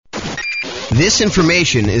This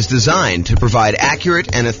information is designed to provide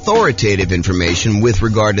accurate and authoritative information with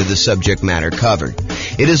regard to the subject matter covered.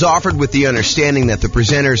 It is offered with the understanding that the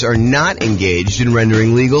presenters are not engaged in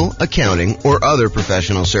rendering legal, accounting, or other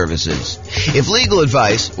professional services. If legal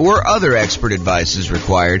advice or other expert advice is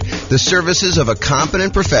required, the services of a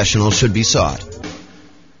competent professional should be sought.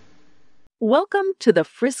 Welcome to the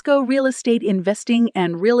Frisco Real Estate Investing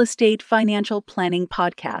and Real Estate Financial Planning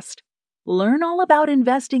Podcast. Learn all about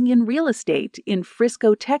investing in real estate in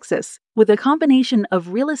Frisco, Texas, with a combination of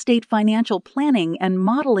real estate financial planning and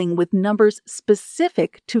modeling with numbers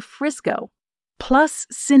specific to Frisco, plus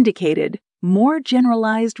syndicated, more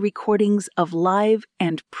generalized recordings of live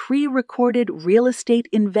and pre-recorded real estate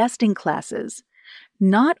investing classes,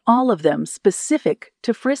 not all of them specific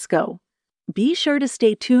to Frisco. Be sure to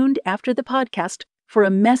stay tuned after the podcast for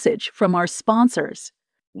a message from our sponsors.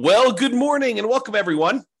 Well, good morning and welcome,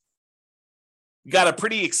 everyone. We got a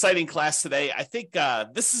pretty exciting class today. I think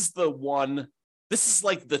this is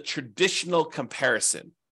like the traditional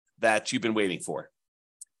comparison that you've been waiting for.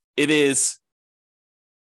 It is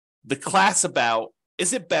the class about,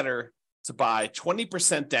 is it better to buy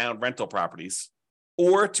 20% down rental properties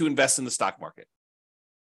or to invest in the stock market?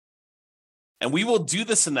 And we will do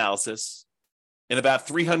this analysis in about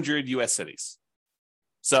 300 U.S. cities.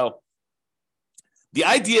 So the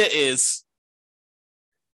idea is,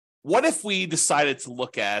 what if we decided to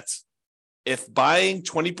look at if buying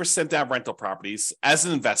 20% down rental properties as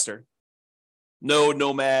an investor, no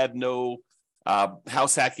nomad, no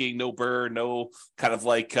house hacking, no BRRRR, no kind of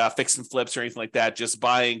like fix and flips or anything like that, just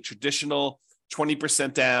buying traditional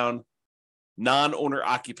 20% down, non-owner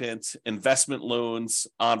occupant investment loans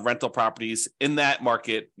on rental properties in that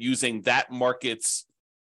market, using that market's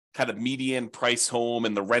kind of median price home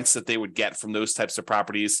and the rents that they would get from those types of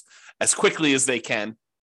properties as quickly as they can.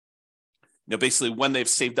 Basically when they've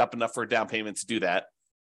saved up enough for a down payment to do that.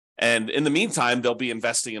 And in the meantime, they'll be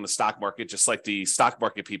investing in the stock market, just like the stock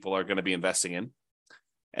market people are going to be investing in.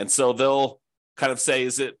 And so they'll kind of say,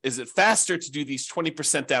 is it faster to do these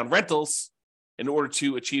 20% down rentals in order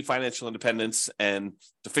to achieve financial independence and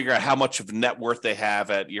to figure out how much of net worth they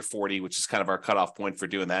have at year 40, which is kind of our cutoff point for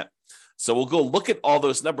doing that. So we'll go look at all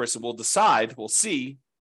those numbers and we'll see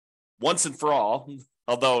once and for all,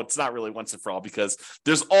 although it's not really once and for all because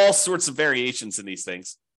there's all sorts of variations in these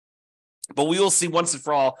things. But we will see once and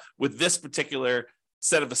for all with this particular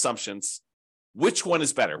set of assumptions, which one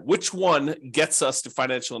is better? Which one gets us to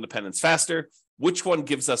financial independence faster? Which one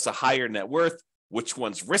gives us a higher net worth? Which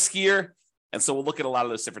one's riskier? And so we'll look at a lot of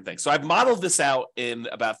those different things. So I've modeled this out in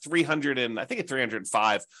about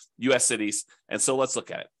 305 U.S. cities. And so let's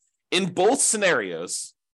look at it. In both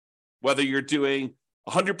scenarios, whether you're doing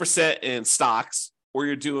 100% in stocks or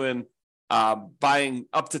you're doing buying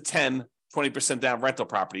up to 20% down rental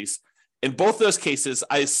properties, in both those cases,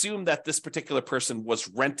 I assume that this particular person was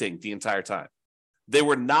renting the entire time. They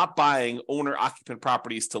were not buying owner-occupant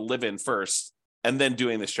properties to live in first and then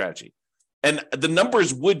doing the strategy. And the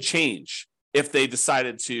numbers would change if they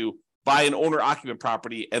decided to buy an owner-occupant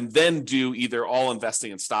property and then do either all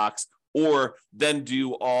investing in stocks or then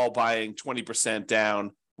do all buying 20%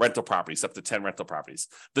 down rental properties, up to 10 rental properties.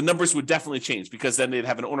 The numbers would definitely change because then they'd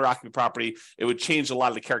have an owner-occupant property. It would change a lot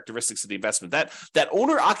of the characteristics of the investment. That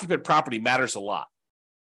owner-occupant property matters a lot.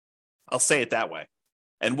 I'll say it that way.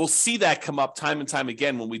 And we'll see that come up time and time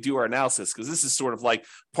again when we do our analysis, because this is sort of like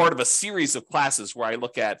part of a series of classes where I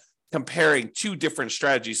look at comparing two different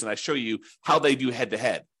strategies and I show you how they do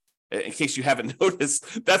head-to-head. In case you haven't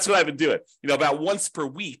noticed, that's what I've been doing. About once per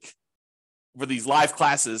week for these live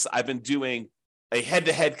classes, I've been doing a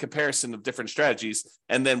head-to-head comparison of different strategies,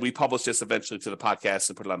 and then we publish this eventually to the podcast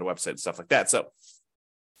and put it on the website and stuff like that. So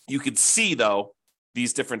you can see, though,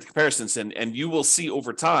 these different comparisons, and you will see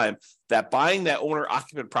over time that buying that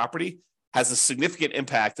owner-occupant property has a significant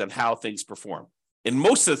impact on how things perform. And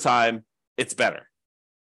most of the time, it's better.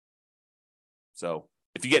 So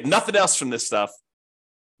if you get nothing else from this stuff,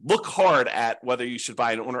 look hard at whether you should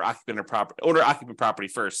buy an owner-occupant property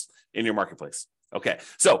first in your marketplace. Okay,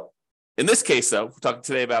 so in this case, though, we're talking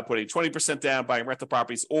today about putting 20% down, buying rental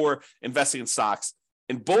properties, or investing in stocks.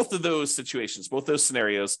 In both of those situations, both those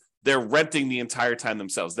scenarios, they're renting the entire time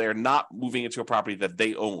themselves. They are not moving into a property that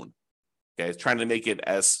they own. Okay, trying to make it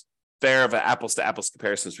as fair of an apples-to-apples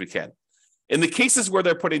comparison as we can. In the cases where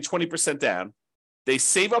they're putting 20% down, they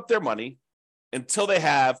save up their money until they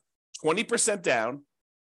have 20% down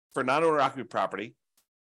for non-owner occupant property,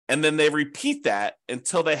 and then they repeat that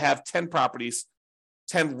until they have 10 properties,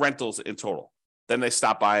 10 rentals in total. Then they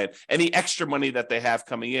stop buying. Any extra money that they have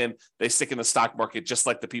coming in, they stick in the stock market just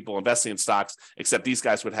like the people investing in stocks, except these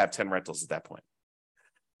guys would have 10 rentals at that point.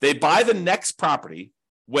 They buy the next property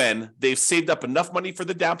when they've saved up enough money for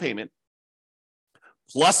the down payment,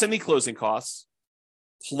 plus any closing costs,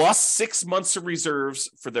 plus 6 months of reserves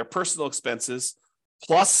for their personal expenses,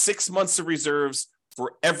 plus 6 months of reserves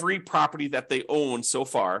for every property that they own so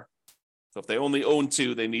far. So if they only own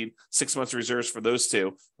 2, they need 6 months of reserves for those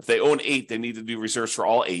 2. If they own 8, they need to do reserves for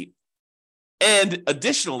all 8. And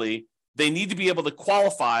additionally, they need to be able to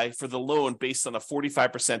qualify for the loan based on a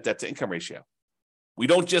 45% debt to income ratio. We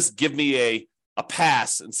don't just give me a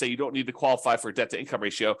pass and say you don't need to qualify for a debt to income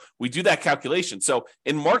ratio. We do that calculation. So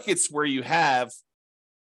in markets where you have,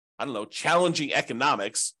 challenging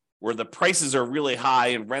economics, where the prices are really high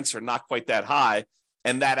and rents are not quite that high,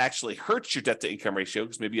 and that actually hurts your debt to income ratio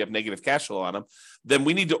because maybe you have negative cash flow on them, then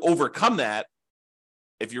we need to overcome that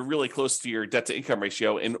if you're really close to your debt to income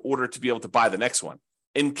ratio in order to be able to buy the next one.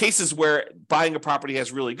 In cases where buying a property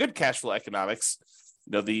has really good cash flow economics,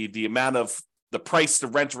 the amount of the price to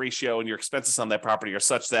rent ratio and your expenses on that property are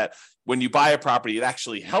such that when you buy a property, it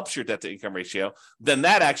actually helps your debt to income ratio, then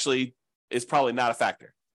that actually is probably not a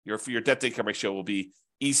factor. Your debt to income ratio will be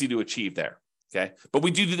easy to achieve there. Okay. But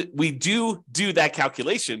we do that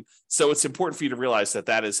calculation. So it's important for you to realize that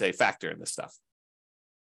that is a factor in this stuff.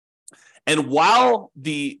 And while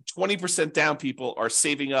the 20% down people are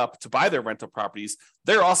saving up to buy their rental properties,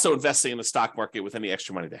 they're also investing in the stock market with any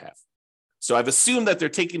extra money they have. So I've assumed that they're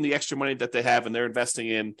taking the extra money that they have and they're investing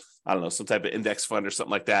in, some type of index fund or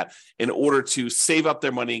something like that in order to save up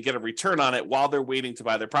their money and get a return on it while they're waiting to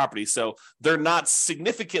buy their property. So they're not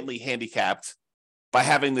significantly handicapped by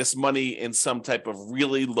having this money in some type of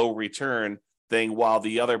really low return thing, while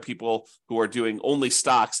the other people who are doing only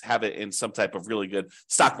stocks have it in some type of really good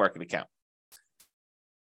stock market account.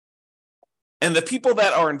 And the people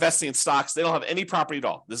that are investing in stocks, they don't have any property at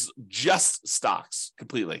all. This is just stocks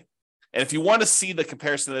completely. And if you want to see the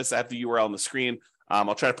comparison of this, I have the URL on the screen.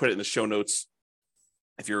 I'll try to put it in the show notes.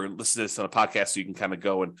 If you're listening to this on a podcast, so you can kind of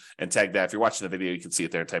go and tag that. If you're watching the video, you can see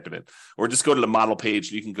it there and type it in. Or just go to the model page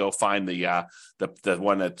and you can go find the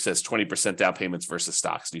one that says 20% down payments versus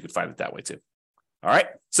stocks. And you can find it that way too. All right.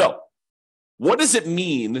 So what does it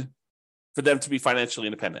mean for them to be financially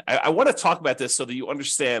independent? I want to talk about this so that you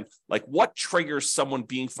understand what triggers someone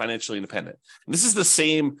being financially independent. And this is the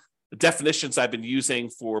same definitions I've been using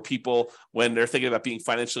for people when they're thinking about being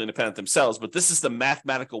financially independent themselves, but this is the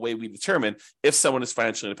mathematical way we determine if someone is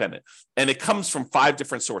financially independent. And it comes from 5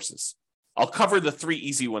 different sources. I'll cover the 3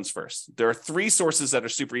 easy ones first. There are 3 sources that are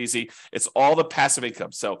super easy. It's all the passive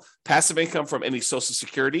income. So passive income from any Social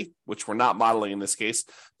Security, which we're not modeling in this case.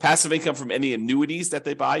 Passive income from any annuities that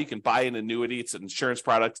they buy. You can buy an annuity. It's an insurance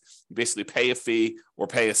product. You basically pay a fee or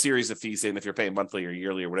pay a series of fees in if you're paying monthly or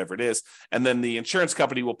yearly or whatever it is. And then the insurance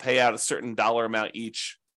company will pay out a certain dollar amount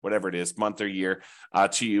each, whatever it is, month or year,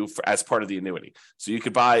 to you as part of the annuity. So you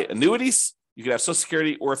could buy annuities. You could have Social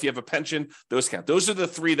Security, or if you have a pension, those count. Those are the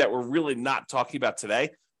 3 that we're really not talking about today,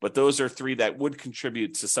 but those are 3 that would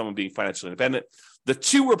contribute to someone being financially independent. The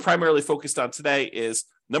 2 we're primarily focused on today is,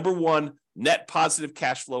 number 1, net positive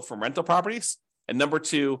cash flow from rental properties, and number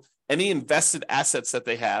 2, any invested assets that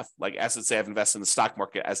they have, like assets they have invested in the stock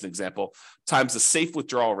market, as an example, times the safe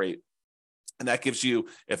withdrawal rate. And that gives you,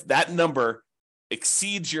 if that number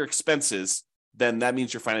exceeds your expenses, then that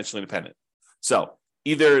means you're financially independent. So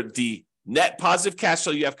either the net positive cash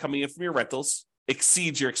flow you have coming in from your rentals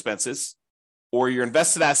exceeds your expenses, or your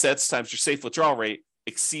invested assets times your safe withdrawal rate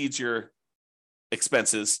exceeds your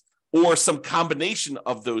expenses, or some combination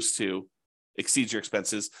of those 2 exceeds your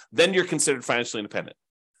expenses, then you're considered financially independent.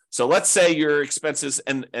 So let's say your expenses,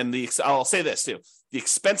 I'll say this too, the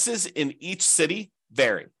expenses in each city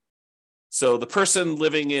vary. So the person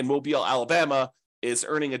living in Mobile, Alabama is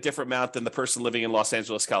earning a different amount than the person living in Los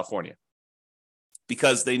Angeles, California,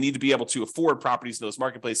 because they need to be able to afford properties in those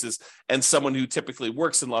marketplaces. And someone who typically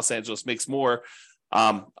works in Los Angeles makes more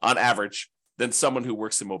on average than someone who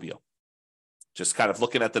works in Mobile. Just kind of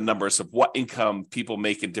looking at the numbers of what income people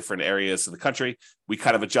make in different areas of the country, we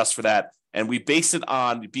kind of adjust for that. And we base it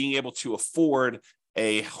on being able to afford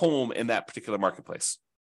a home in that particular marketplace.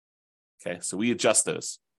 Okay, so we adjust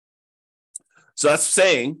those. So that's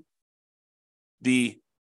saying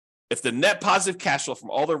if the net positive cash flow from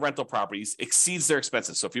all their rental properties exceeds their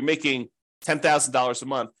expenses. So if you're making $10,000 a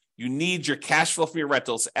month, you need your cash flow from your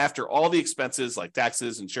rentals after all the expenses like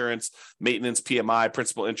taxes, insurance, maintenance, PMI,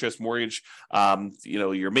 principal, interest, mortgage,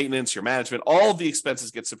 your maintenance, your management, all of the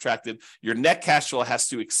expenses get subtracted. Your net cash flow has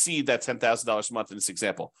to exceed that $10,000 a month in this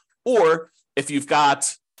example. Or if you've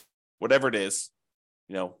got whatever it is,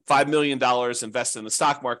 $5 million invested in the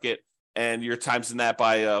stock market, and you're timesing that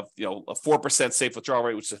by a 4% safe withdrawal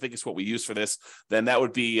rate, which I think is what we use for this, then that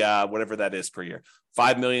would be whatever that is per year.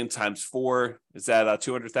 $5 million times 4 is that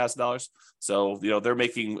 $200,000. So, they're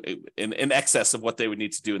making in excess of what they would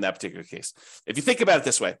need to do in that particular case. If you think about it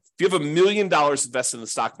this way, if you have $1 million invested in the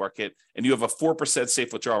stock market and you have a 4%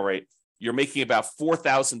 safe withdrawal rate, you're making about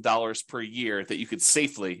 $4,000 per year that you could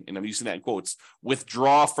safely, and I'm using that in quotes,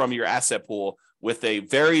 withdraw from your asset pool with a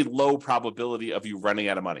very low probability of you running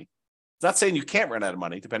out of money. It's not saying you can't run out of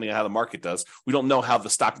money, depending on how the market does. We don't know how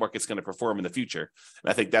the stock market's going to perform in the future.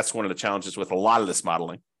 And I think that's one of the challenges with a lot of this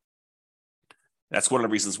modeling. That's one of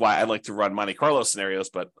the reasons why I like to run Monte Carlo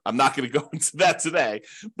scenarios, but I'm not going to go into that today.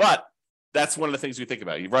 But that's one of the things we think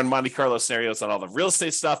about. You run Monte Carlo scenarios on all the real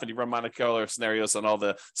estate stuff, and you run Monte Carlo scenarios on all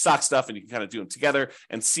the stock stuff, and you can kind of do them together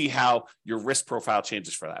and see how your risk profile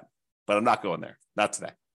changes for that. But I'm not going there, not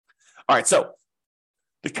today. All right, so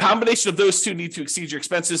the combination of those two need to exceed your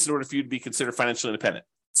expenses in order for you to be considered financially independent.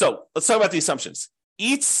 So let's talk about the assumptions.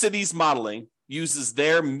 Each city's modeling uses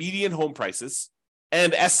their median home prices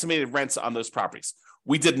and estimated rents on those properties.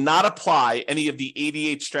 We did not apply any of the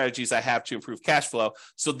 88 strategies I have to improve cash flow.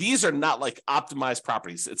 So these are not like optimized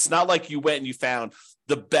properties. It's not like you went and you found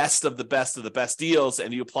the best of the best of the best deals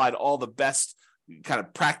and you applied all the best kind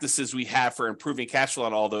of practices we have for improving cash flow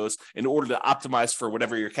on all those in order to optimize for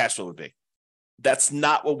whatever your cash flow would be. That's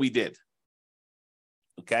not what we did.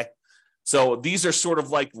 Okay. So these are sort of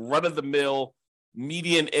like run-of-the-mill,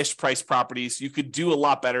 median-ish price properties. You could do a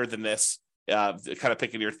lot better than this. Kind of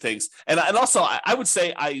picking your things. And also, I would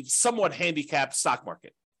say I somewhat handicapped stock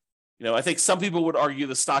market. I think some people would argue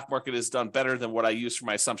the stock market has done better than what I used for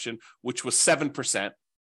my assumption, which was 7%.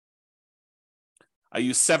 I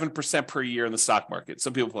use 7% per year in the stock market.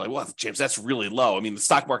 Some people are like, well, James, that's really low. I mean, the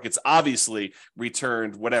stock market's obviously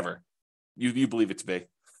returned whatever you believe it to be.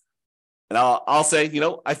 And I'll say,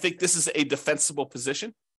 I think this is a defensible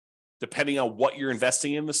position, depending on what you're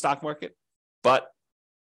investing in the stock market. But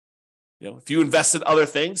if you invest in other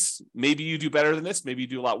things, maybe you do better than this, maybe you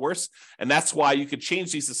do a lot worse. And that's why you could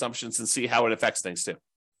change these assumptions and see how it affects things too.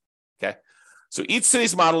 Okay. So each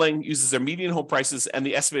city's modeling uses their median home prices and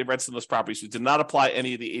the estimated rents in those properties. We did not apply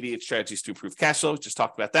any of the 88 strategies to improve cash flow. Just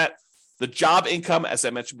talked about that. The job income, as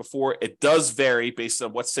I mentioned before, it does vary based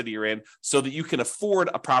on what city you're in so that you can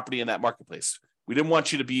afford a property in that marketplace. We didn't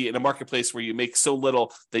want you to be in a marketplace where you make so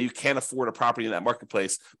little that you can't afford a property in that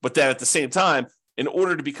marketplace. But then at the same time, in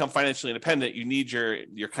order to become financially independent, you need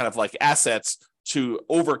your kind of like assets to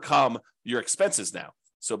overcome your expenses now.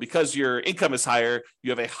 So because your income is higher,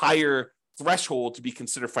 you have a higher threshold to be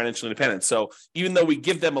considered financially independent. So even though we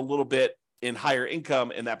give them a little bit in higher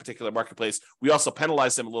income in that particular marketplace, we also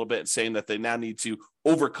penalize them a little bit in saying that they now need to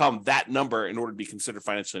overcome that number in order to be considered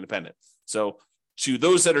financially independent. So to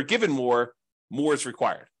those that are given more is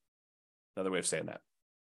required. Another way of saying that.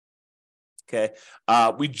 Okay.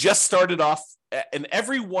 We just started off in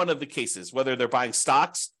every one of the cases, whether they're buying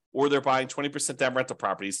stocks or they're buying 20% down rental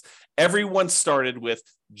properties, everyone started with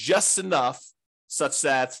just enough such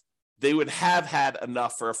that they would have had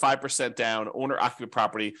enough for a 5% down owner-occupant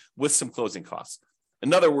property with some closing costs.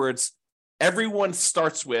 In other words, everyone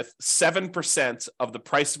starts with 7% of the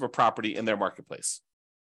price of a property in their marketplace.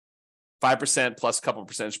 5% plus a couple of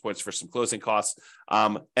percentage points for some closing costs.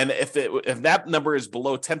 And if that number is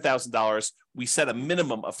below $10,000, we set a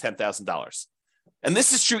minimum of $10,000. And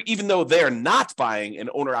this is true even though they are not buying an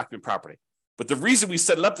owner-occupant property. But the reason we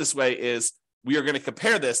set it up this way is we are going to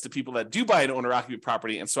compare this to people that do buy an owner-occupant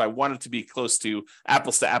property. And so I wanted to be close to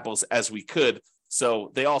apples as we could.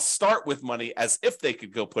 So they all start with money as if they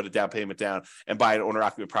could go put a down payment down and buy an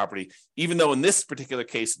owner-occupant property, even though in this particular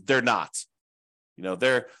case, they're not.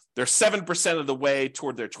 They're 7% of the way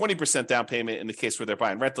toward their 20% down payment in the case where they're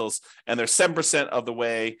buying rentals, and they're 7% of the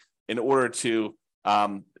way in order to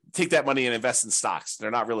take that money and invest in stocks.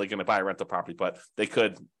 They're not really going to buy a rental property, but they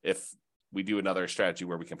could if we do another strategy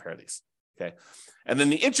where we compare these. Okay. And then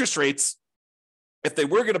the interest rates, if they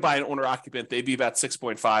were going to buy an owner occupant, they'd be about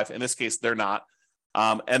 6.5. In this case, they're not.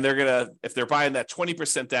 And if they're buying that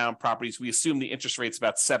 20% down properties, we assume the interest rate's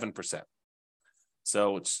about 7%.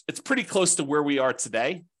 So it's pretty close to where we are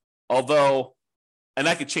today, although, and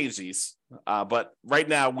I could change these, but right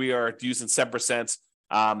now we are using 7%.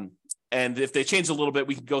 And if they change a little bit,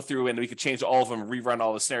 we can go through and we could change all of them and rerun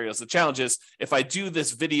all the scenarios. The challenge is if I do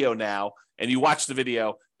this video now and you watch the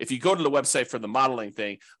video, if you go to the website for the modeling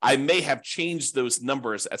thing, I may have changed those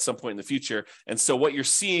numbers at some point in the future. And so what you're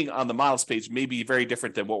seeing on the models page may be very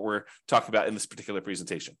different than what we're talking about in this particular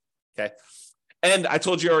presentation. Okay. And I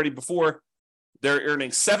told you already before, they're earning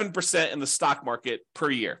 7% in the stock market per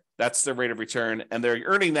year. That's their rate of return. And they're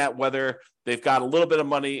earning that whether they've got a little bit of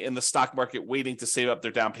money in the stock market waiting to save up their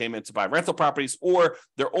down payment to buy rental properties, or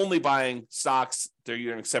they're only buying stocks, they're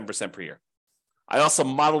earning 7% per year. I also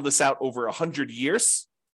modeled this out over 100 years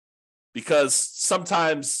because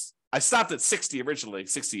sometimes I stopped at 60 originally,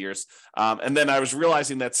 60 years. And then I was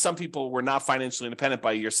realizing that some people were not financially independent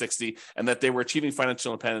by year 60 and that they were achieving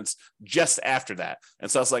financial independence just after that.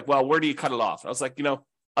 And so I was like, well, where do you cut it off? I was like,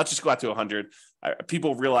 I'll just go out to 100.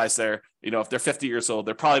 People realize if they're 50 years old,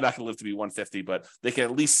 they're probably not going to live to be 150, but they can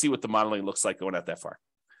at least see what the modeling looks like going out that far.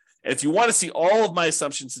 And if you want to see all of my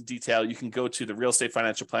assumptions in detail, you can go to the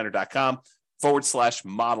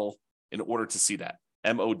realestatefinancialplanner.com/model in order to see that.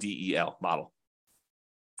 MODEL, model.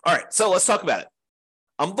 All right, so let's talk about it.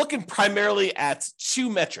 I'm looking primarily at two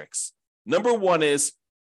metrics. Number one is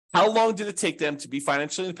how long did it take them to be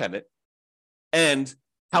financially independent and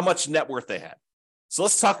how much net worth they had. So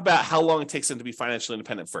let's talk about how long it takes them to be financially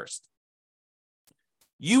independent first.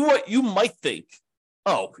 You might think,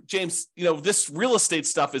 oh, James, this real estate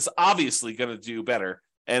stuff is obviously going to do better,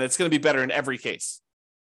 and it's going to be better in every case.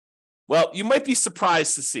 Well, you might be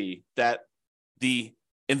surprised to see that the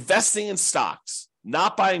investing in stocks,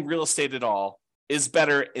 not buying real estate at all, is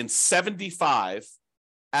better in 75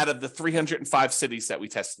 out of the 305 cities that we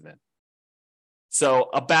tested in. So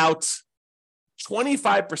about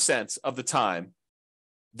 25% of the time,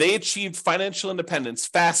 they achieved financial independence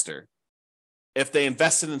faster if they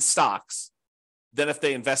invested in stocks than if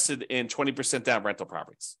they invested in 20% down rental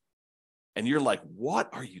properties. And you're like, what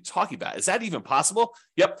are you talking about? Is that even possible?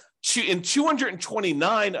 Yep. In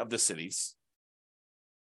 229 of the cities,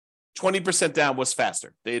 20% down was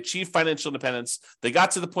faster. They achieved financial independence. They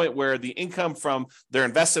got to the point where the income from their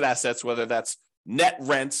invested assets, whether that's net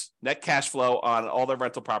rent, net cash flow on all their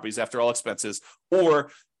rental properties after all expenses, or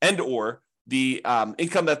the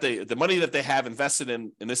income that the money that they have invested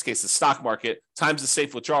in this case, the stock market, times the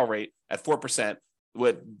safe withdrawal rate at 4%,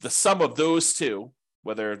 with the sum of those two,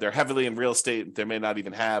 whether they're heavily in real estate, they may not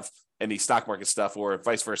even have any stock market stuff or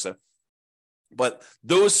vice versa. But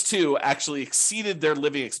those two actually exceeded their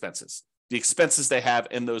living expenses, the expenses they have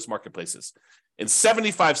in those marketplaces. In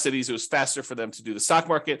 75 cities, it was faster for them to do the stock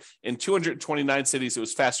market. In 229 cities, it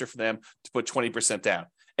was faster for them to put 20% down.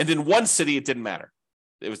 And in one city, it didn't matter.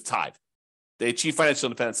 It was tied. They achieved financial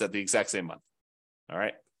independence at the exact same month. All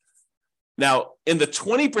right. Now, in the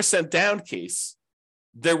 20% down case,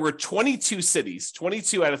 there were 22 cities,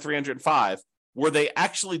 22 out of 305, where they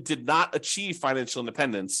actually did not achieve financial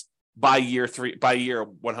independence by year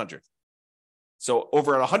 100. So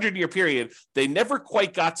over a 100-year period, they never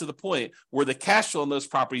quite got to the point where the cash flow in those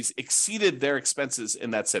properties exceeded their expenses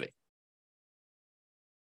in that city,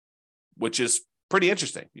 which is pretty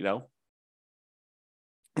interesting, Now,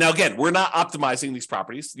 again, we're not optimizing these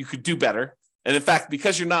properties. You could do better. And in fact,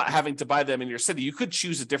 because you're not having to buy them in your city, you could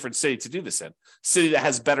choose a different city to do this in, city that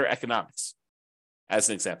has better economics, as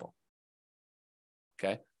an example.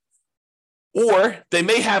 Okay. Or they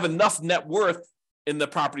may have enough net worth in the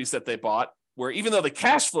properties that they bought, where even though the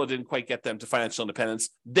cash flow didn't quite get them to financial independence,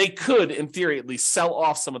 they could, in theory, at least sell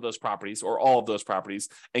off some of those properties or all of those properties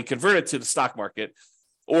and convert it to the stock market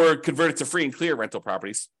or convert it to free and clear rental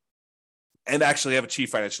properties and actually have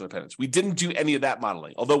achieved financial independence. We didn't do any of that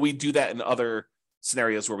modeling, although we do that in other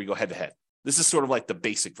scenarios where we go head to head. This is sort of like the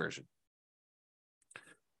basic version.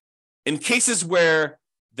 In cases where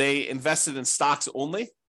they invested in stocks only,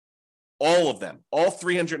 all of them, all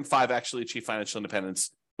 305 actually achieved financial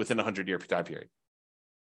independence within a 100-year time period.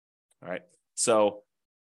 All right. So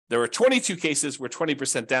there were 22 cases where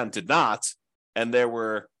 20% down did not, and there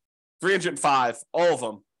were 305, all of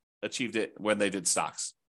them achieved it when they did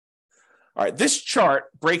stocks. All right. This chart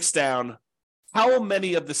breaks down how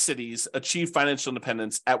many of the cities achieved financial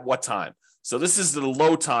independence at what time. So this is the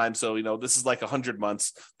low time. So, this is like 100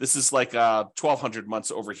 months. This is like 1,200 months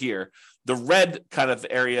over here. The red kind of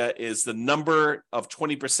area is the number of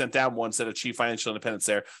 20% down ones that achieve financial independence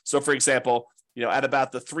there. So, for example, at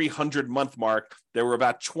about the 300-month mark, there were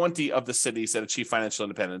about 20 of the cities that achieved financial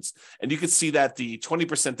independence. And you can see that the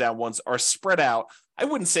 20% down ones are spread out, I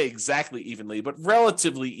wouldn't say exactly evenly, but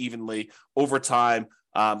relatively evenly over time.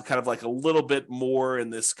 Kind of like a little bit more in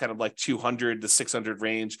this kind of like 200 to 600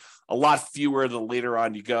 range, a lot fewer the later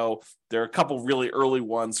on you go. There are a couple really early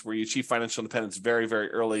ones where you achieve financial independence very, very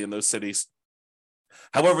early in those cities.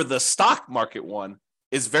 However, the stock market one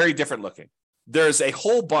is very different looking. There's a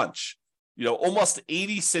whole bunch, almost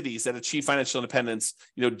 80 cities that achieve financial independence,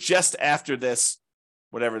 just after this,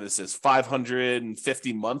 whatever this is,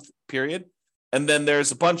 550 month period. And then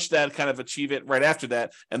there's a bunch that kind of achieve it right after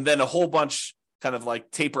that. And then a whole bunch kind of like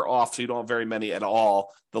taper off, so you don't have very many at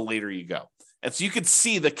all the later you go. And so you can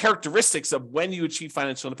see the characteristics of when you achieve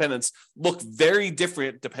financial independence look very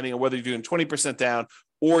different depending on whether you're doing 20% down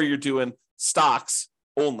or you're doing stocks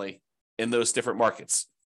only in those different markets.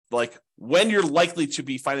 Like when you're likely to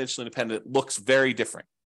be financially independent looks very different.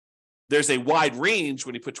 There's a wide range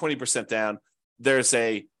when you put 20% down. There's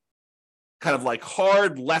a kind of like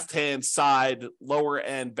hard left-hand side, lower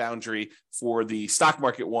end boundary for the stock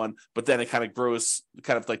market one, but then it kind of grows,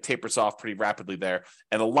 kind of like tapers off pretty rapidly there.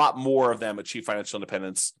 And a lot more of them achieve financial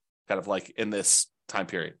independence kind of like in this time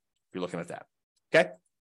period, if you're looking at that. Okay.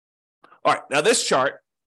 All right. Now this chart,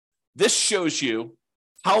 this shows you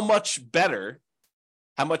how much better,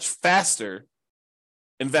 how much faster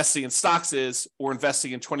investing in stocks is or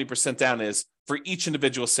investing in 20% down is for each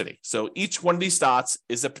individual city. So each one of these dots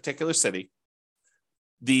is a particular city.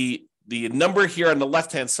 The number here on the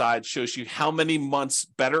left-hand side shows you how many months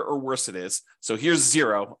better or worse it is. So here's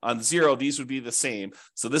 0. On 0, these would be the same.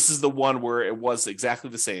 So this is the one where it was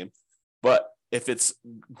exactly the same. But if it's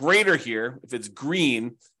greater here, if it's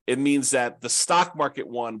green, it means that the stock market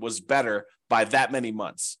one was better by that many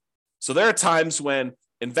months. So there are times when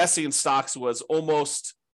investing in stocks was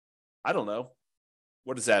almost, I don't know,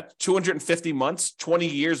 what is that, 250 months, 20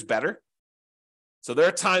 years better. So there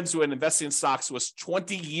are times when investing in stocks was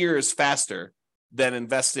 20 years faster than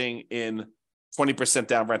investing in 20%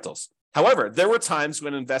 down rentals. However, there were times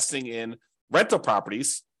when investing in rental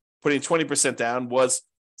properties, putting 20% down, was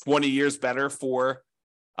 20 years better for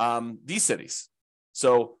these cities.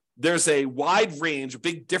 So there's a wide range, a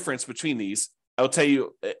big difference between these. I'll tell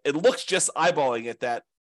you, it looks just eyeballing it that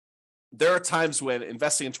there are times when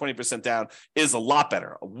investing in 20% down is a lot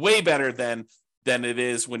better, way better than it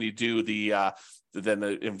is when you do the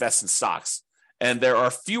invest in stocks. And there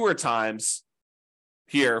are fewer times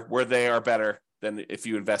here where they are better than if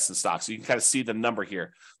you invest in stocks. So you can kind of see the number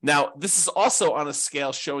here. Now, this is also on a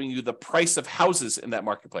scale showing you the price of houses in that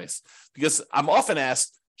marketplace, because I'm often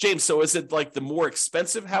asked, James, so is it like the more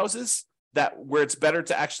expensive houses that where it's better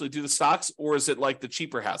to actually do the stocks, or is it like the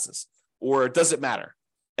cheaper houses, or does it matter?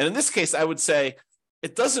 And in this case, I would say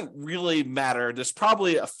it doesn't really matter. There's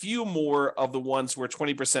probably a few more of the ones where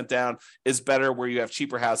 20% down is better, where you have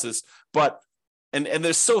cheaper houses, but and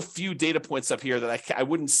there's so few data points up here that I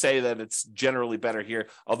wouldn't say that it's generally better here,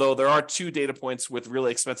 although there are 2 data points with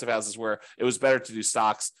really expensive houses where it was better to do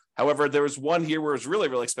stocks. However, there was one here where it was really,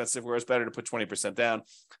 really expensive, where it was better to put 20% down.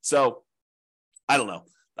 So I don't know.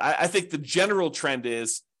 I think the general trend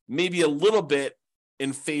is maybe a little bit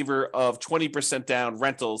in favor of 20% down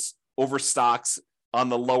rentals over stocks on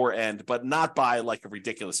the lower end, but not by like a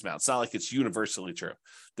ridiculous amount. It's not like it's universally true.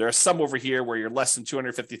 There are some over here where you're less than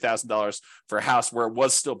 $250,000 for a house where it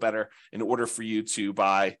was still better in order for you to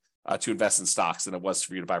buy, to invest in stocks than it was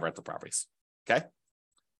for you to buy rental properties. Okay.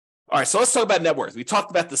 All right. So let's talk about net worth. We talked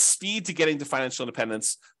about the speed to getting to financial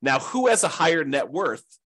independence. Now, who has a higher net worth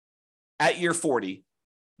at year 40,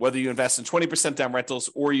 whether you invest in 20% down rentals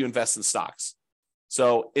or you invest in stocks?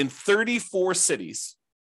 So in 34 cities,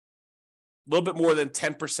 a little bit more than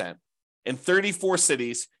 10%. In 34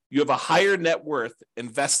 cities, you have a higher net worth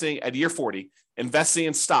investing at year 40, investing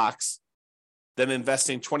in stocks than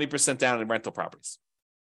investing 20% down in rental properties.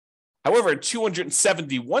 However, in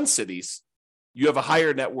 271 cities, you have a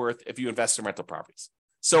higher net worth if you invest in rental properties.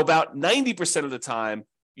 So about 90% of the time,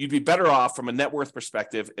 you'd be better off from a net worth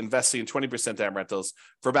perspective investing in 20% down rentals.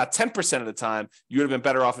 For about 10% of the time, you would have been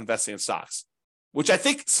better off investing in stocks, which I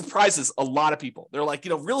think surprises a lot of people. They're like,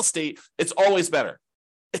 real estate, it's always better.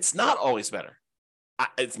 It's not always better.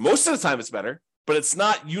 It's most of the time it's better, but it's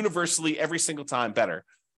not universally every single time better.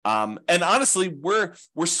 And honestly, we're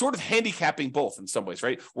sort of handicapping both in some ways,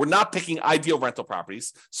 right? We're not picking ideal rental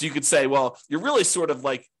properties. So you could say, well, you're really sort of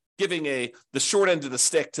like giving the short end of the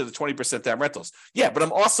stick to the 20% down rentals. Yeah, but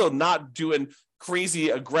I'm also not doing crazy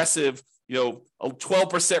aggressive, a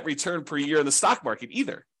 12% return per year in the stock market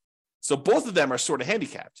either. So both of them are sort of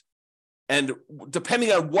handicapped. And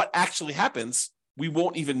depending on what actually happens, we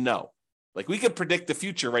won't even know. Like we could predict the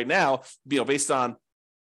future right now, based on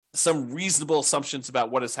some reasonable assumptions about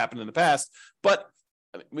what has happened in the past. But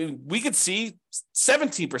I mean, we could see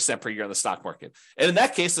 17% per year on the stock market. And in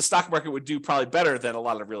that case, the stock market would do probably better than a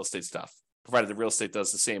lot of real estate stuff, provided the real estate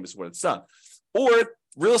does the same as what it's done. Or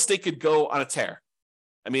real estate could go on a tear.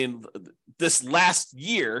 I mean, this last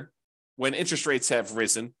year, when interest rates have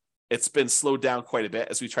risen, it's been slowed down quite a bit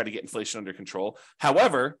as we try to get inflation under control.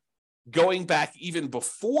 However, going back even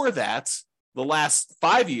before that, the last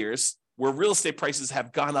 5 years, where real estate prices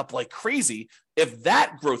have gone up like crazy, if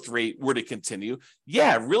that growth rate were to continue,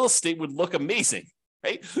 yeah, real estate would look amazing,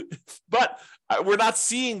 right? But We're not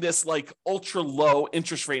seeing this like ultra low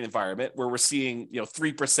interest rate environment where we're seeing 3%,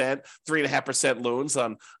 3.5% loans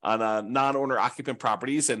on non-owner occupant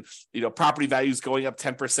properties, and property values going up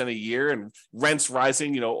 10% a year and rents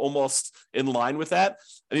rising almost in line with that.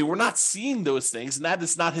 I mean, we're not seeing those things, and that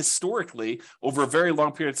is not historically over a very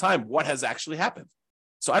long period of time what has actually happened.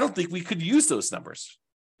 So I don't think we could use those numbers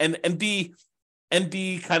and be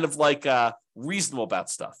kind of like reasonable about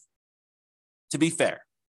stuff, to be fair.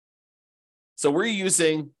 So we're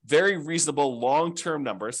using very reasonable long-term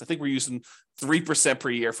numbers. I think we're using 3%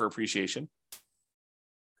 per year for appreciation.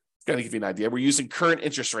 It's going to give you an idea. We're using current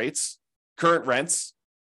interest rates, current rents.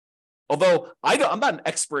 Although I'm not an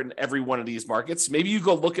expert in every one of these markets. Maybe you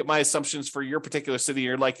go look at my assumptions for your particular city. And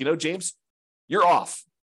you're like, James, you're off.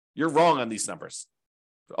 You're wrong on these numbers.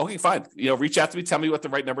 Okay, fine. Reach out to me. Tell me what the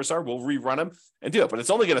right numbers are. We'll rerun them and do it. But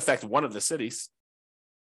it's only going to affect one of the cities.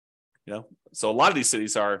 So a lot of these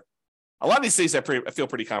cities I feel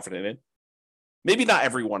pretty confident in. Maybe not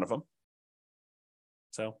every one of them.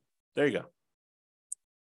 So there you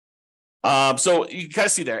go. So you can kind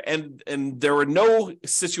of see there. And there were no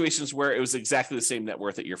situations where it was exactly the same net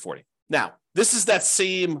worth at year 40. Now, this is that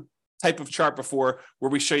same type of chart before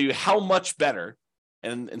where we show you how much better.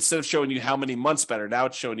 And instead of showing you how many months better, now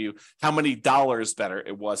it's showing you how many dollars better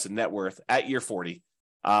it was in net worth at year 40,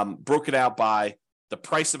 broken out by the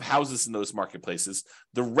price of houses in those marketplaces.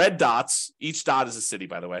 The red dots, each dot is a city,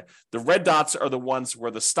 by the way. The red dots are the ones where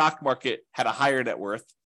the stock market had a higher net worth,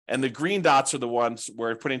 and the green dots are the ones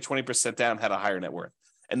where putting 20% down had a higher net worth.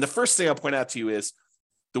 And the first thing I'll point out to you is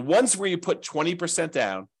the ones where you put 20%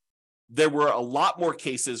 down, there were a lot more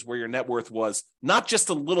cases where your net worth was not just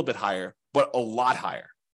a little bit higher, but a lot higher.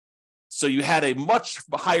 So you had a much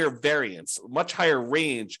higher variance, much higher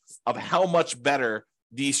range of how much better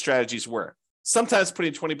these strategies were. Sometimes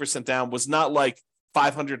putting 20% down was not like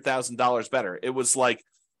 $500,000 better. It was like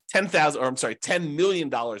 $10 million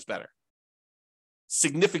better,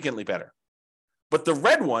 significantly better. But the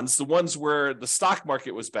red ones, the ones where the stock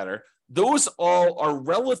market was better, those all are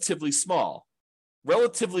relatively small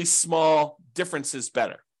differences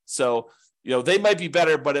better. So, they might be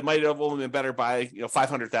better, but it might have only been better by,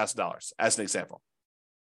 $500,000 as an example.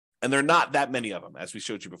 And there are not that many of them, as we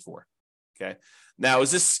showed you before. Okay. Now, is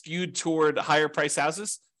this skewed toward higher price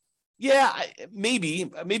houses? Yeah, maybe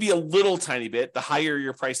a little tiny bit. The higher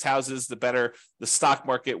your priced houses, the better the stock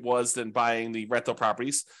market was than buying the rental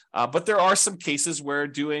properties. But there are some cases where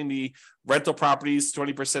doing the rental properties,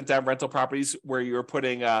 20% down rental properties, where you're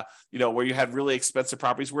putting, where you had really expensive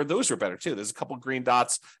properties, where those were better too. There's a couple of green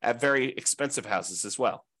dots at very expensive houses as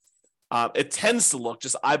well. It tends to look,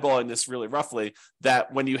 just eyeballing this really roughly,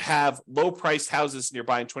 that when you have low-priced houses and you're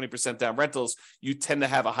buying 20% down rentals, you tend to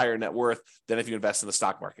have a higher net worth than if you invest in the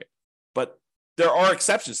stock market. But there are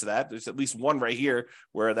exceptions to that. There's at least one right here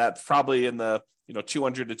where that's probably in the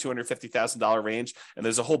 $200,000 to $250,000 range, and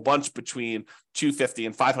there's a whole bunch between $250,000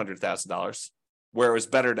 and $500,000 where it was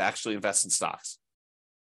better to actually invest in stocks.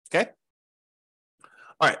 Okay.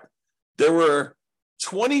 All right. There were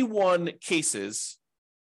 21 cases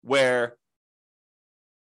where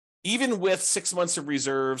even with 6 months of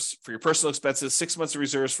reserves for your personal expenses, 6 months of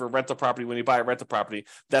reserves for a rental property when you buy a rental property,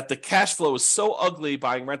 that the cash flow was so ugly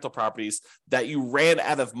buying rental properties that you ran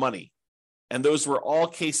out of money. And those were all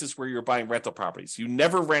cases where you're buying rental properties. You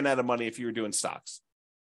never ran out of money if you were doing stocks.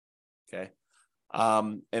 Okay.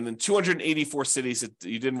 And in 284 cities,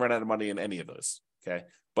 you didn't run out of money in any of those. Okay.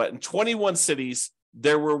 But in 21 cities,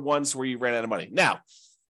 there were ones where you ran out of money. Now,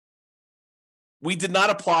 we did not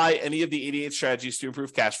apply any of the 88 strategies to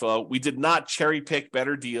improve cash flow. We did not cherry pick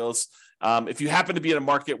better deals. If you happen to be in a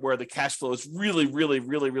market where the cash flow is really, really,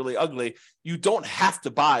 really, really ugly, you don't have to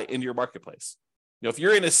buy in your marketplace. If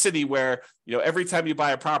you're in a city where, every time you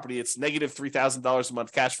buy a property, it's negative $3,000 a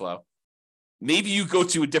month cash flow, maybe you go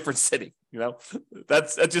to a different city.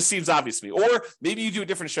 That just seems obvious to me. Or maybe you do a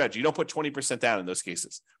different strategy. You don't put 20% down in those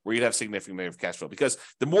cases where you'd have significant negative cash flow, because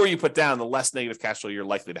the more you put down, the less negative cash flow you're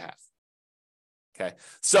likely to have. Okay,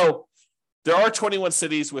 so there are 21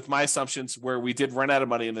 cities with my assumptions where we did run out of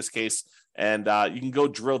money in this case, and you can go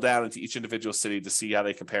drill down into each individual city to see how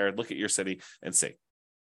they compare. Look at your city and see.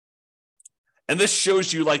 And this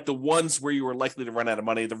shows you like the ones where you were likely to run out of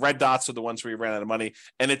money. The red dots are the ones where you ran out of money,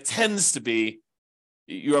 and it tends to be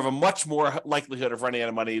you have a much more likelihood of running out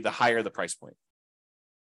of money the higher the price point.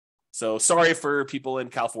 So sorry for people in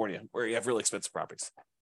California where you have really expensive properties.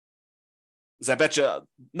 Because I bet you,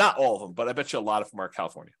 not all of them, but I bet you a lot of them are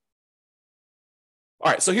California.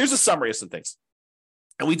 All right, so here's a summary of some things.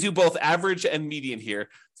 And we do both average and median here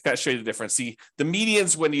kind of show you the difference. See, the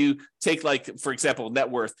medians, when you take, like, for example, net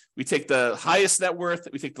worth, we take the highest net worth,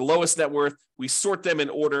 we take the lowest net worth, we sort them in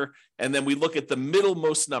order, and then we look at the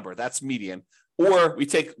middlemost number. That's median. Or we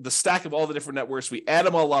take the stack of all the different net worths, we add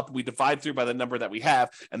them all up, we divide through by the number that we have,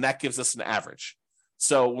 and that gives us an average.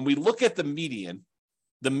 So when we look at the median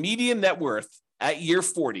net worth at year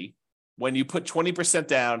 40, when you put 20%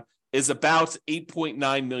 down, is about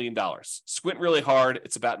 $8.9 million. Squint really hard,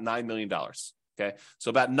 it's about $9 million. Okay, so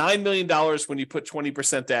about $9 million when you put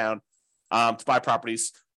 20% down to buy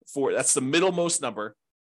properties. That's the middlemost number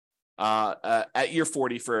at year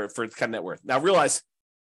 40 for kind of net worth. Now realize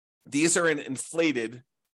these are in inflated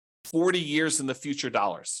 40 years in the future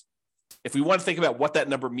dollars. If we want to think about what that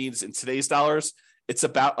number means in today's dollars, it's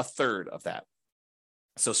about a third of that.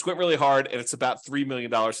 So squint really hard, and it's about $3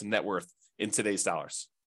 million in net worth in today's dollars.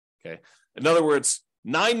 Okay, in other words,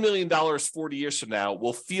 $9 million 40 years from now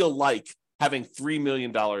will feel like having $3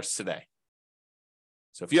 million today.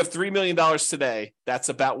 So if you have $3 million today, that's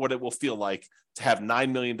about what it will feel like to have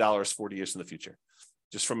 $9 million 40 years in the future,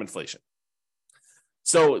 just from inflation.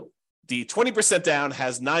 So the 20% down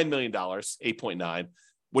has $9 million, 8.9.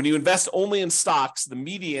 When you invest only in stocks, the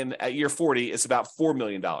median at year 40 is about $4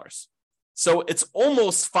 million. So it's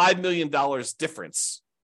almost $5 million difference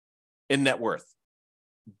in net worth.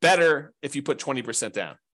 Better if you put 20%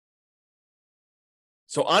 down.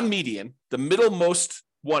 So on median, the middlemost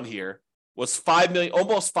one here was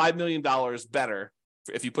almost $5 million better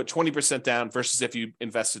if you put 20% down versus if you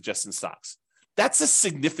invested just in stocks. That's a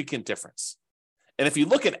significant difference. And if you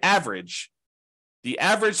look at average, the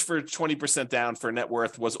average for 20% down for net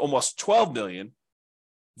worth was almost 12 million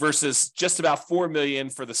versus just about 4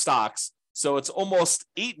 million for the stocks. So it's almost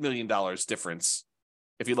 $8 million difference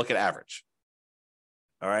if you look at average.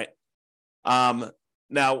 All right.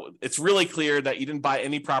 Now, it's really clear that you didn't buy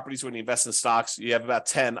any properties when you invest in stocks. You have about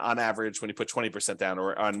 10 on average when you put 20% down,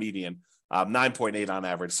 or on median, 9.8 on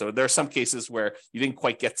average. So there are some cases where you didn't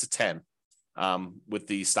quite get to 10 with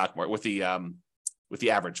the stock market, with the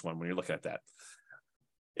average one when you're looking at that.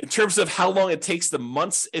 In terms of how long it takes, the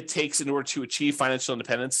months it takes in order to achieve financial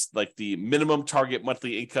independence, like the minimum target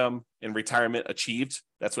monthly income in retirement achieved,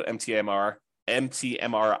 that's what MTMIR,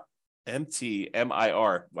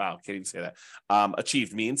 wow, can't even say that,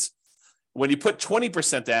 achieved means. When you put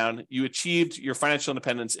 20% down, you achieved your financial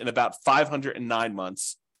independence in about 509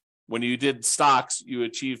 months. When you did stocks, you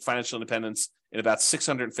achieved financial independence in about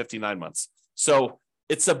 659 months. So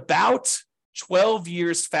it's about 12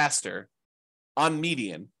 years faster on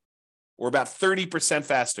median, or about 30%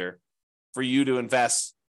 faster for you to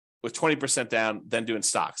invest with 20% down than doing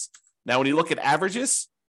stocks. Now, when you look at averages,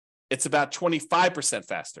 it's about 25%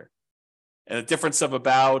 faster. And a difference of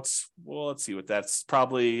about, well, let's see what that's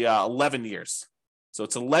probably 11 years. So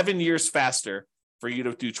it's 11 years faster for you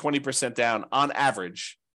to do 20% down on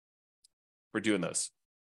average for doing those.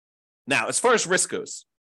 Now, as far as risk goes,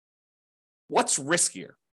 what's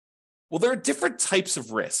riskier? Well, there are different types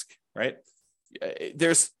of risk, right?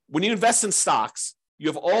 When you invest in stocks, you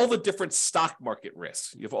have all the different stock market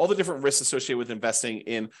risks. You have all the different risks associated with investing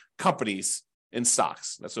in companies in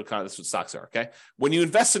stocks. That's what stocks are, okay? When you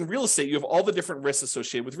invest in real estate, you have all the different risks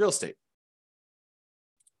associated with real estate.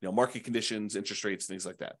 Market conditions, interest rates, things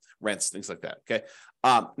like that, rents, things like that, okay?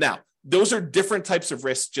 Now, those are different types of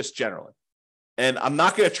risks just generally. And I'm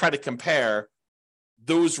not going to try to compare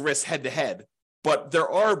those risks head to head, but there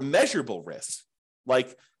are measurable risks.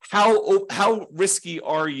 Like how risky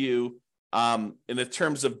are you in the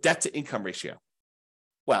terms of debt to income ratio?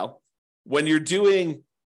 Well, when you're doing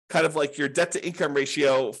kind of like your debt to income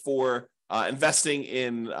ratio for investing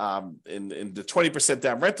in the 20%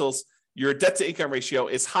 down rentals, your debt to income ratio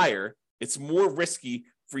is higher. It's more risky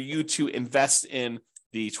for you to invest in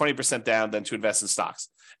the 20% down than to invest in stocks.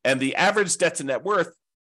 And the average debt to net worth,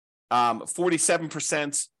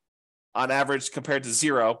 47% on average compared to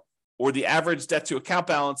zero, or the average debt to account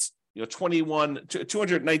balance,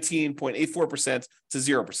 219.84% to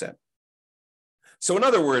 0%. So in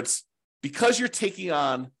other words, because you're taking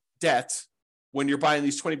on debt when you're buying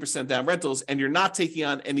these 20% down rentals, and you're not taking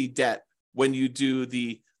on any debt when you do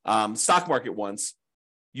the stock market ones,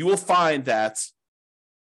 you will find that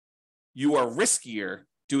you are riskier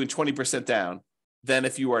doing 20% down than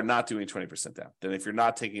if you are not doing 20% down, than if you're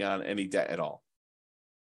not taking on any debt at all.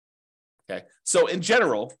 Okay, so in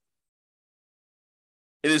general,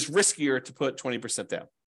 it is riskier to put 20% down.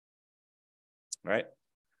 All right.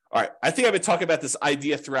 I think I've been talking about this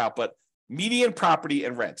idea throughout, but median property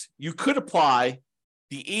and rent. You could apply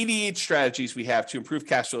the 88 strategies we have to improve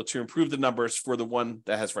cash flow, to improve the numbers for the one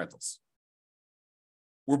that has rentals.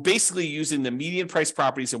 we're basically using the median price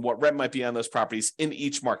properties and what rent might be on those properties in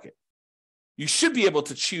each market. You should be able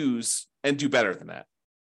to choose and do better than that.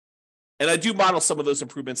 And I do model some of those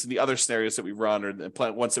improvements in the other scenarios that we run or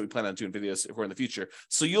the ones that we plan on doing videos if we're in the future.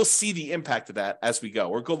 So you'll see the impact of that as we go,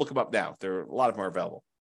 or go look them up now. A lot of them are available.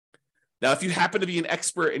 Now, if you happen to be an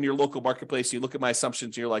expert in your local marketplace, you look at my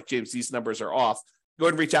assumptions, and you're like, James, these numbers are off, go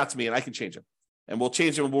ahead and reach out to me and I can change them. And we'll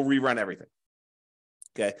change them and we'll rerun everything.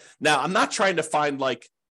 Okay. Now, I'm not trying to find like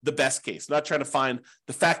the best case. I'm not trying to find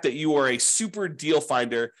the fact that you are a super deal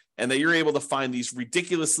finder and that you're able to find these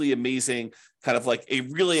ridiculously amazing, kind of like a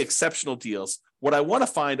really exceptional deals. What I want to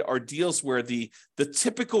find are deals where the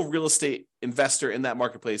typical real estate investor in that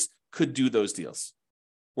marketplace could do those deals.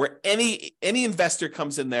 Where any investor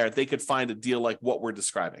comes in there, they could find a deal like what we're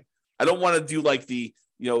describing. I don't want to do like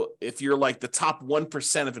if you're like the top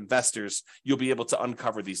 1% of investors, you'll be able to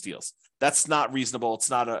uncover these deals. That's not reasonable.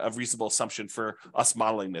 It's not a reasonable assumption for us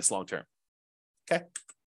modeling this long term. Okay.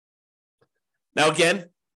 Now, again,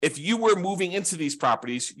 if you were moving into these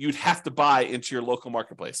properties, you'd have to buy into your local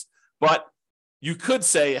marketplace. But you could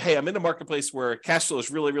say, hey, I'm in a marketplace where cash flow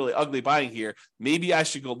is really, really ugly buying here. Maybe I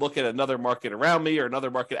should go look at another market around me or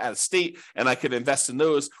another market out of state, and I could invest in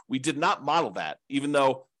those. We did not model that, even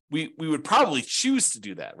though we would probably choose to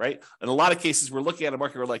do that, right? In a lot of cases, we're looking at a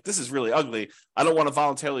market, we're like, this is really ugly. I don't want to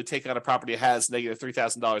voluntarily take on a property that has negative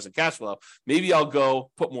 $3,000 in cash flow. Maybe I'll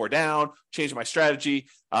go put more down, change my strategy,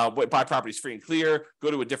 buy properties free and clear,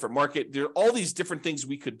 go to a different market. There are all these different things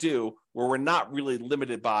we could do where we're not really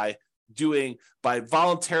limited by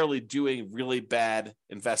voluntarily doing really bad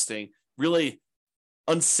investing, really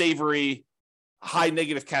unsavory, high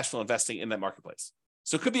negative cash flow investing in that marketplace.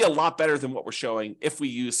 So it could be a lot better than what we're showing if we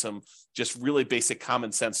use some just really basic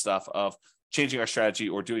common sense stuff of changing our strategy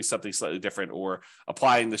or doing something slightly different or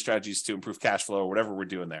applying the strategies to improve cash flow or whatever we're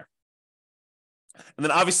doing there. And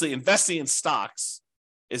then obviously investing in stocks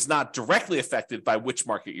is not directly affected by which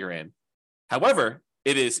market you're in. However,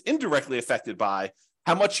 it is indirectly affected by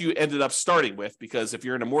how much you ended up starting with, because if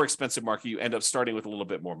you're in a more expensive market, you end up starting with a little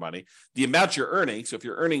bit more money. The amount you're earning, so if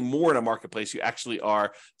you're earning more in a marketplace, you actually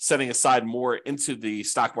are setting aside more into the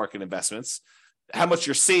stock market investments, how much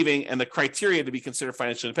you're saving, and the criteria to be considered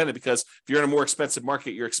financially independent, because if you're in a more expensive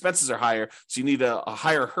market, your expenses are higher, so you need a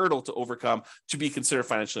higher hurdle to overcome to be considered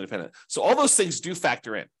financially independent. So all those things do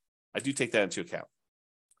factor in. I do take that into account.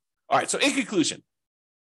 All right, so in conclusion,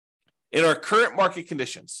 in our current market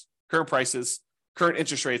conditions, current prices, current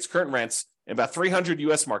interest rates, current rents, in about 300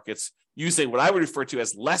 U.S. markets, using what I would refer to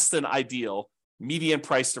as less than ideal median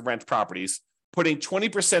price to rent properties, putting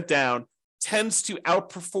 20% down tends to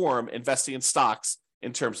outperform investing in stocks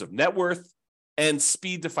in terms of net worth and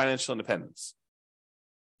speed to financial independence.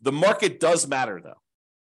 The market does matter, though.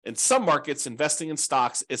 In some markets, investing in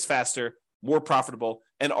stocks is faster, more profitable,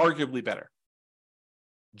 and arguably better.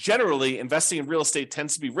 Generally, investing in real estate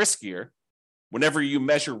tends to be riskier, whenever you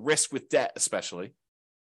measure risk with debt, especially.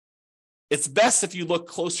 It's best if you look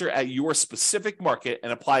closer at your specific market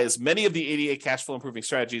and apply as many of the 88 cash flow improving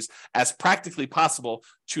strategies as practically possible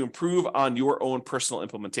to improve on your own personal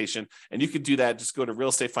implementation. And you can do that. Just go to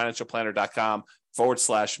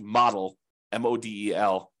realestatefinancialplanner.com/model,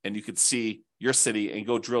 MODEL, and you can see your city and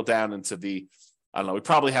go drill down into we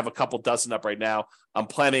probably have a couple dozen up right now. I'm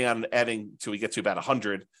planning on adding till we get to about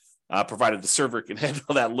 100. Provided the server can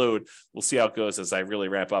handle that load. We'll see how it goes as I really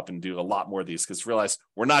ramp up and do a lot more of these, because realize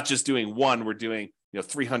we're not just doing one, we're doing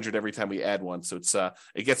 300 every time we add one. So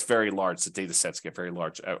it gets very large. The data sets get very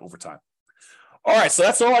large over time. All right, so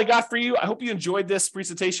that's all I got for you. I hope you enjoyed this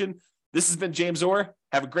presentation. This has been James Orr.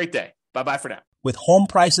 Have a great day. Bye-bye for now. With home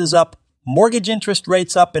prices up, mortgage interest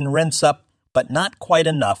rates up, and rents up, but not quite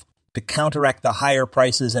enough to counteract the higher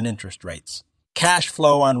prices and interest rates. Cash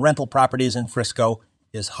flow on rental properties in Frisco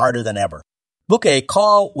is harder than ever. Book a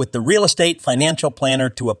call with the Real Estate Financial Planner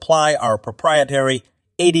to apply our proprietary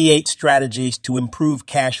 88 strategies to improve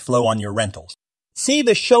cash flow on your rentals. See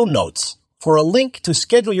the show notes for a link to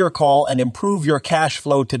schedule your call and improve your cash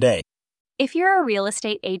flow today. If you're a real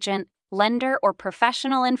estate agent, lender, or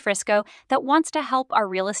professional in Frisco that wants to help our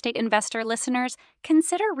real estate investor listeners,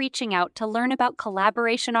 consider reaching out to learn about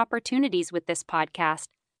collaboration opportunities with this podcast.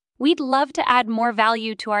 We'd love to add more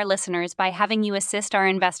value to our listeners by having you assist our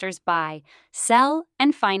investors buy, sell,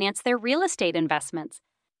 and finance their real estate investments.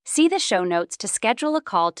 See the show notes to schedule a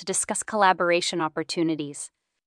call to discuss collaboration opportunities.